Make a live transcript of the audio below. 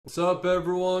What's up,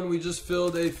 everyone? We just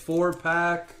filled a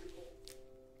 4-pack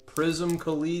Prizm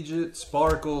Collegiate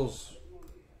Sparkles.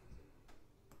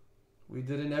 We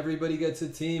did an everybody gets a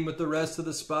team with the rest of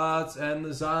the spots and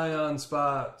the Zion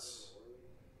spots.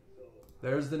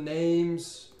 There's the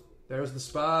names. There's the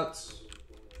spots.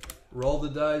 Roll the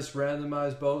dice,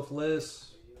 randomize both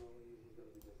lists.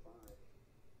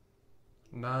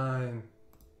 9.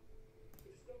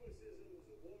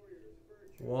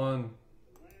 1,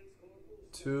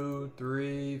 2,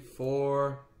 3,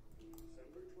 4.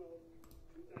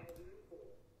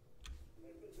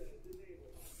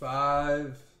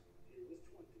 5.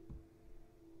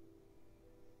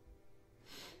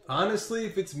 Honestly,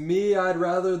 if it's me, I'd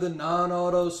rather the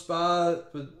non-auto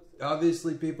spot, but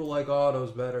obviously people like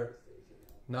autos better.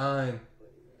 9.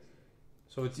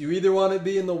 So it's, you either want to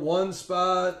be in the 1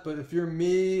 spot, but if you're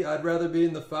me, I'd rather be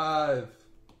in the 5.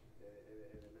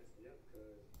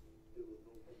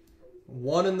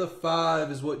 1 in the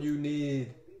 5 is what you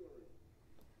need.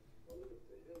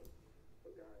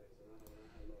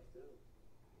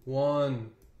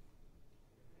 One,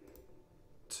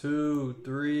 2,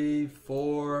 3,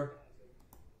 4,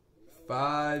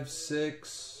 5,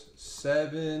 6,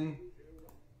 7,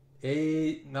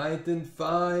 8, 9th and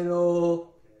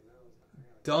final.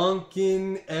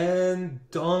 Duncan and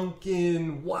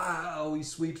Duncan. Wow, he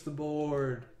sweeps the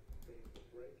board.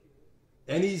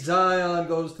 Any Zion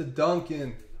goes to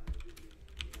Duncan.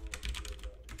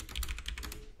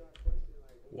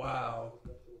 Wow.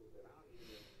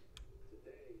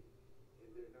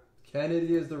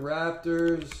 Kennedy is the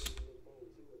Raptors.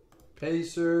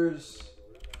 Pacers.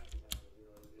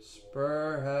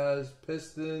 Spur has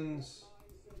Pistons.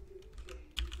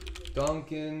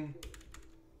 Duncan.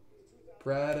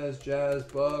 Brad has Jazz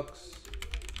Bucks.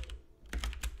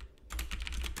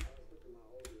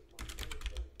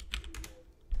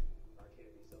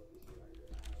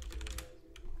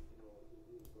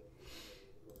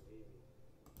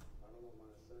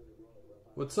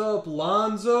 What's up,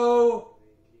 Lonzo?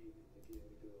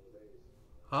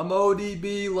 I'm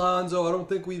ODB, Lonzo. I don't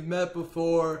think we've met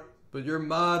before, but you're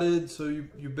modded, so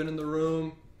you've been in the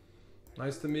room.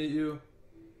 Nice to meet you.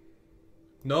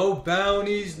 No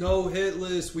bounties, no hit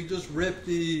list. We just rip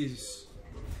these.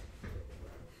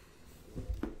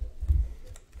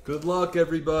 Good luck,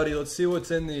 everybody. Let's see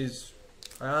what's in these.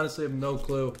 I honestly have no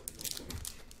clue.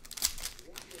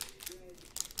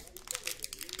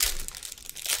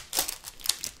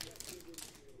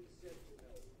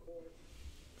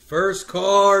 First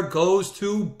card goes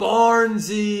to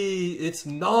Barnesy. It's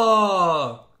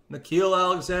Nikhil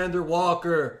Alexander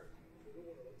Walker.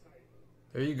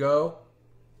 There you go.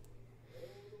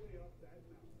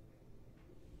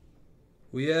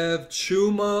 We have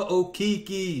Chuma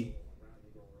Okeke.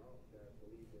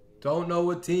 Don't know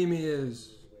what team he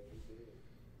is.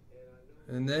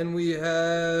 And then we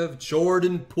have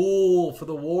Jordan Poole for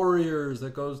the Warriors.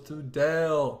 That goes to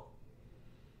Dale.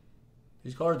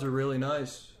 These cards are really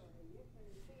nice.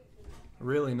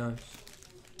 Really nice.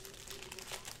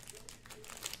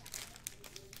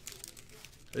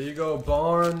 There you go,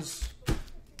 Barnes.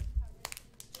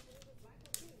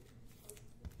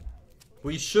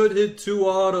 We should hit 2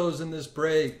 autos in this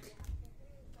break.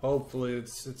 Hopefully.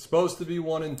 It's supposed to be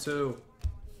 1 and 2.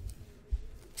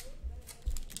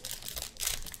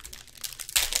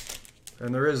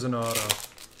 And there is an auto.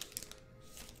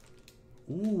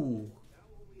 Ooh.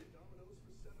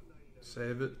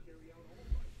 Save it.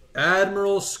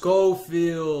 Admiral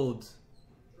Schofield.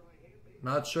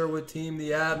 Not sure what team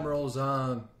the Admiral's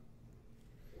on.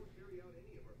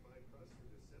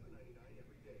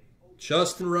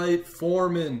 Justin Wright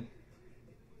Foreman.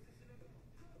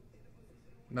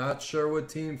 Not sure what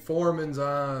team Foreman's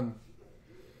on.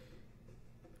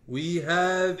 We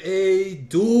have a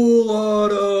dual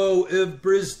auto of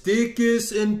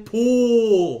Brisdikis and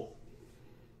Poole.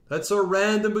 That's a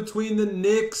random between the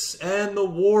Knicks and the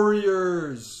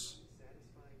Warriors.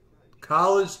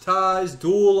 College ties,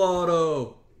 dual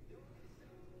auto.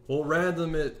 We'll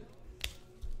random it.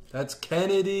 That's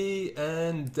Kennedy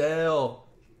and Dale.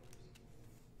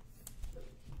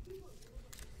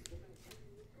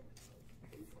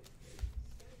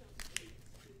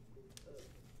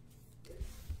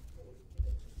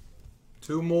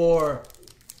 Two more.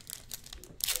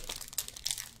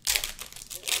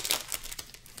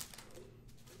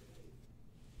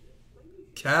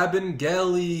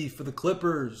 Cabin-Gelly for the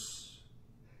Clippers.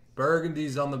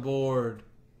 Burgundy's on the board.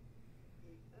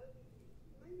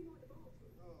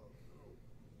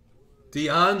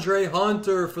 DeAndre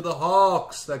Hunter for the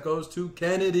Hawks. That goes to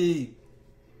Kennedy.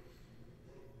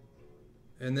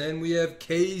 And then we have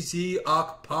KZ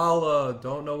Okpala.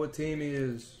 Don't know what team he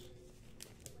is.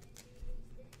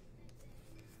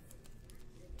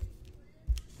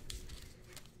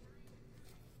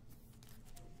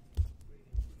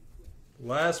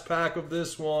 Last pack of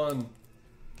this one.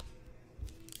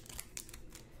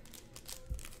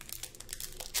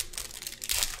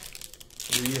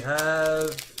 We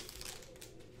have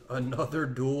another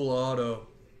dual auto.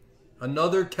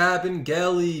 Another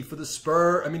Cabin-Gelly for the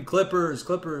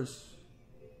Clippers.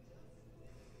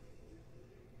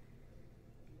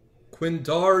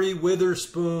 Quindari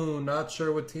Witherspoon. Not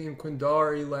sure what team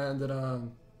Quindari landed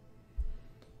on.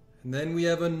 And then we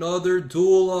have another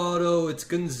dual auto. It's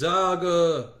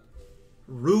Gonzaga.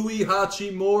 Rui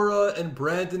Hachimura and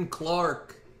Brandon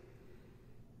Clark.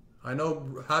 I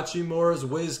know Hachimura's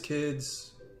whiz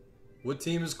kids. What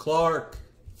team is Clark?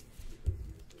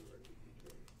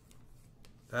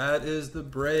 That is the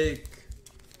break.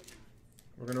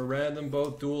 We're going to random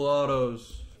both dual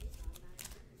autos.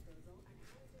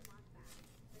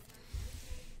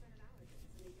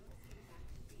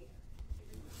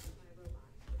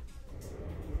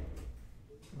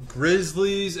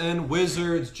 Grizzlies and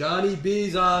Wizards. Johnny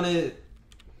B's on it.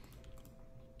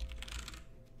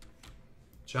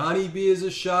 Johnny B is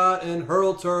a shot and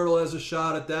Hurl Turtle has a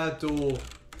shot at that duel.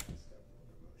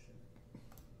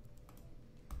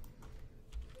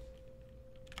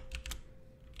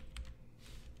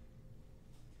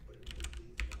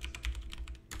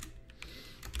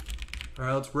 All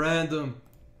right, let's random.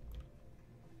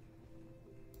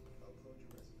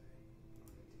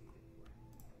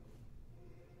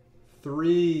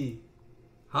 Three,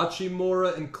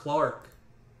 Hachimura and Clark.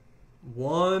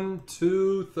 1,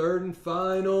 2, third and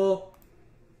final.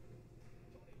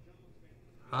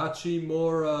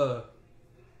 Hachimura.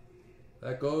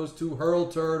 That goes to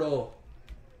Hurl Turtle.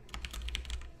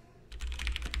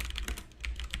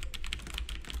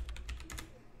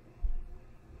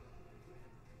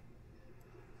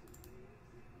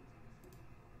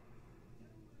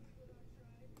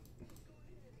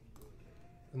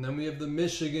 And then we have the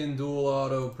Michigan dual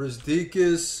auto,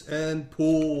 Brzdeikis and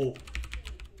Poole.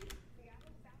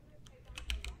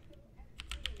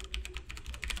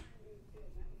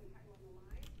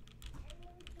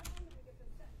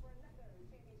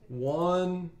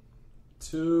 One,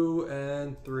 2,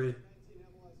 and 3.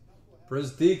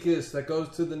 Brzdeikis, that goes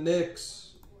to the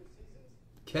Knicks.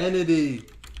 Kennedy.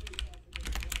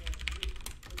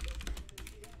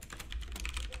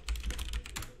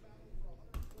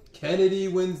 Kennedy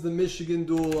wins the Michigan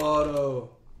dual auto.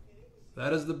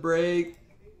 That is the break.